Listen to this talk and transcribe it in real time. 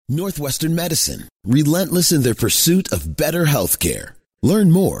Northwestern Medicine, relentless in their pursuit of better healthcare. Learn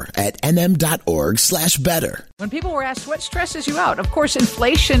more at nm.org/better. When people were asked what stresses you out, of course,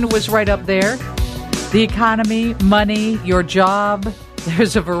 inflation was right up there. The economy, money, your job.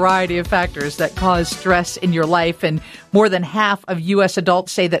 There's a variety of factors that cause stress in your life, and more than half of U.S.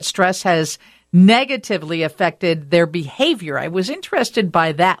 adults say that stress has negatively affected their behavior. I was interested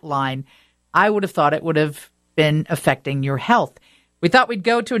by that line. I would have thought it would have been affecting your health. We thought we'd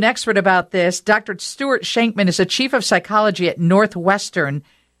go to an expert about this. Dr. Stuart Shankman is a chief of psychology at Northwestern.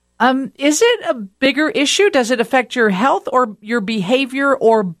 Is it a bigger issue? Does it affect your health or your behavior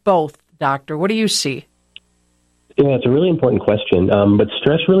or both, doctor? What do you see? Yeah, it's a really important question. But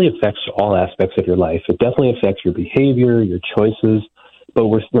stress really affects all aspects of your life. It definitely affects your behavior, your choices. But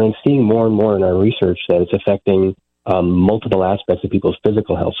we're seeing more and more in our research that it's affecting multiple aspects of people's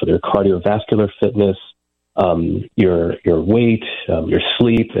physical health. So their cardiovascular fitness, your weight, your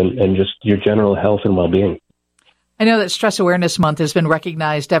sleep, and just your general health and well-being. I know that Stress Awareness Month has been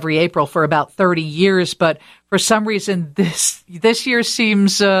recognized every April for about 30 years, but for some reason this year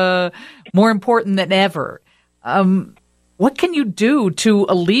seems more important than ever. What can you do to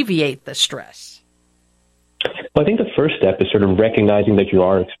alleviate the stress? Well, I think the first step is sort of recognizing that you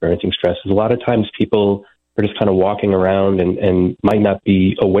are experiencing stress. A lot of times people are just kind of walking around and might not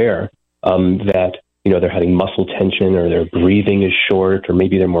be aware that they're having muscle tension or their breathing is short, or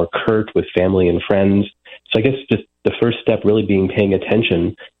maybe they're more curt with family and friends. So I guess just the first step really being paying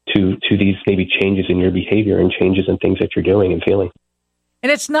attention to these maybe changes in your behavior and changes in things that you're doing and feeling.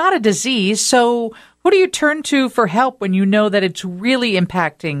 And it's not a disease, so who do you turn to for help when you know that it's really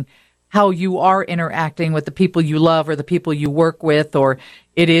impacting how you are interacting with the people you love or the people you work with, or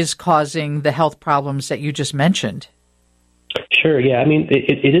it is causing the health problems that you just mentioned? Sure, yeah. I mean,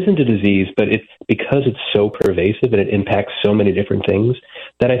 it isn't a disease, but it's because it's so pervasive and it impacts so many different things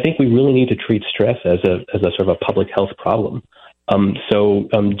that I think we really need to treat stress as a sort of a public health problem.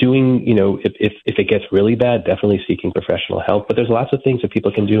 Doing, if it gets really bad, definitely seeking professional help. But there's lots of things that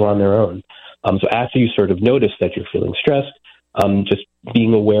people can do on their own. So after you sort of notice that you're feeling stressed, just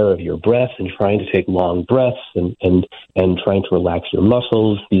being aware of your breath and trying to take long breaths and trying to relax your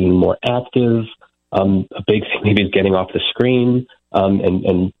muscles, being more active. A big thing maybe is getting off the screen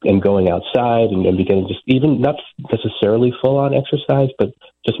and going outside and beginning just even not necessarily full on exercise, but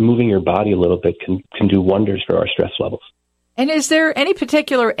just moving your body a little bit can do wonders for our stress levels. And is there any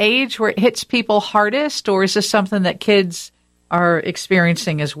particular age where it hits people hardest, or is this something that kids are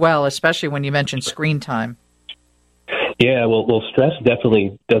experiencing as well, especially when you mentioned screen time? Yeah, well, stress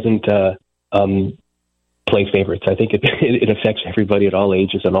definitely doesn't play favorites. I think it affects everybody at all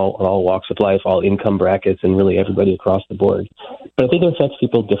ages and all walks of life, all income brackets, and really everybody across the board. But I think it affects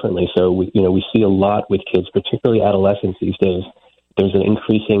people differently. So we see a lot with kids, particularly adolescents these days. There's an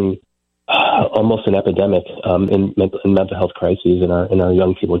increasing, almost an epidemic in mental health crises in our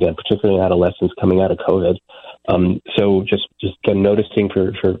young people again, particularly adolescents coming out of COVID. So just again, noticing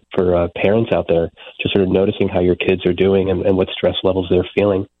for parents out there, just sort of noticing how your kids are doing and what stress levels they're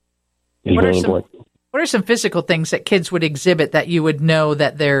feeling is really important. What are some physical things that kids would exhibit that you would know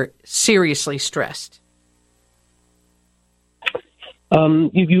that they're seriously stressed?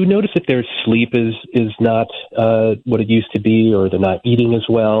 You notice if their sleep is not what it used to be, or they're not eating as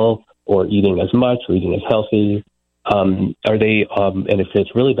well, or eating as much, or eating as healthy. Are they, and if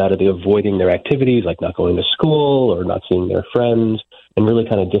it's really bad, are they avoiding their activities, like not going to school or not seeing their friends, and really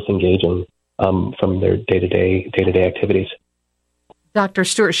kind of disengaging from their day-to-day activities? Dr.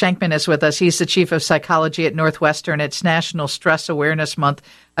 Stuart Shankman is with us. He's the chief of psychology at Northwestern. It's National Stress Awareness Month.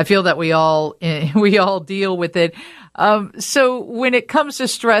 I feel that we all deal with it. So when it comes to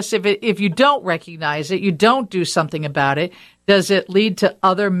stress, if you don't recognize it, you don't do something about it, does it lead to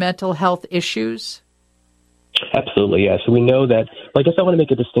other mental health issues? Absolutely, yeah. So we know that, I guess I want to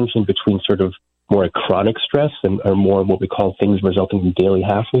make a distinction between sort of more chronic stress or more what we call things resulting in daily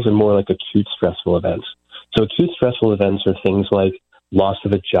hassles, and more like acute stressful events. So acute stressful events are things like loss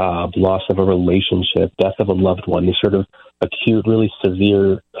of a job, loss of a relationship, death of a loved one, these sort of acute, really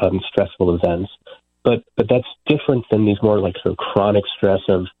severe stressful events. But that's different than these more like sort of chronic stress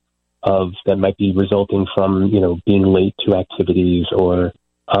of that might be resulting from, being late to activities or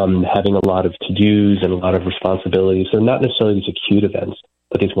having a lot of to-dos and a lot of responsibilities. They're not necessarily these acute events,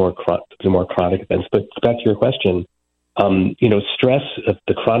 but these more chronic events. But back to your question, stress,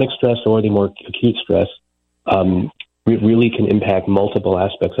 the chronic stress or the more acute stress, really can impact multiple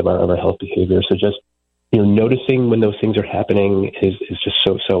aspects of our health behavior. So just noticing when those things are happening is just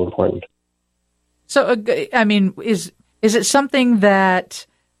so important. So I mean, is it something that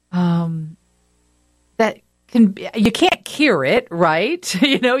that you can't cure it, right?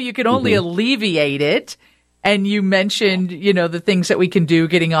 You can only alleviate it. And you mentioned, the things that we can do,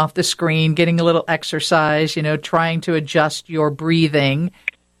 getting off the screen, getting a little exercise, trying to adjust your breathing.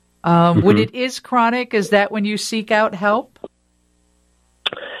 When it is chronic, is that when you seek out help?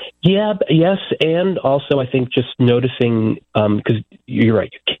 Yeah, yes. And also I think just noticing, because you're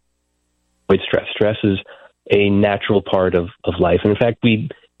right, you can't avoid stress. Stress is a natural part of life. And in fact,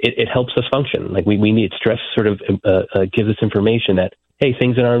 it helps us function. Like we need stress sort of gives us information that, hey,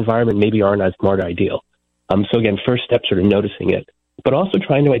 things in our environment maybe aren't as smart or ideal. So again, first step, sort of noticing it, but also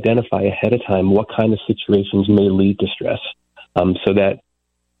trying to identify ahead of time what kind of situations may lead to stress, so that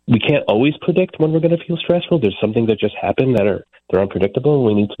we can't always predict when we're going to feel stressful. There's something that just happened they're unpredictable, and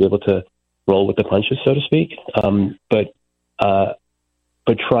we need to be able to roll with the punches, so to speak. But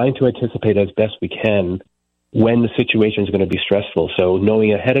trying to anticipate as best we can when the situation is going to be stressful. So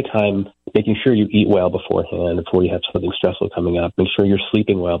knowing ahead of time, making sure you eat well beforehand before you have something stressful coming up. Make sure you're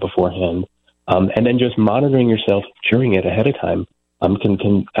sleeping well beforehand. And then just monitoring yourself during it ahead of time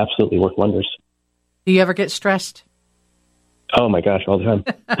can absolutely work wonders. Do you ever get stressed? Oh, my gosh, all the time.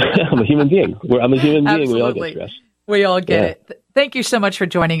 I'm a human being. I'm a human being. Absolutely. We all get stressed. We all get it. Thank you so much for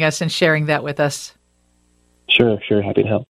joining us and sharing that with us. Sure. Happy to help.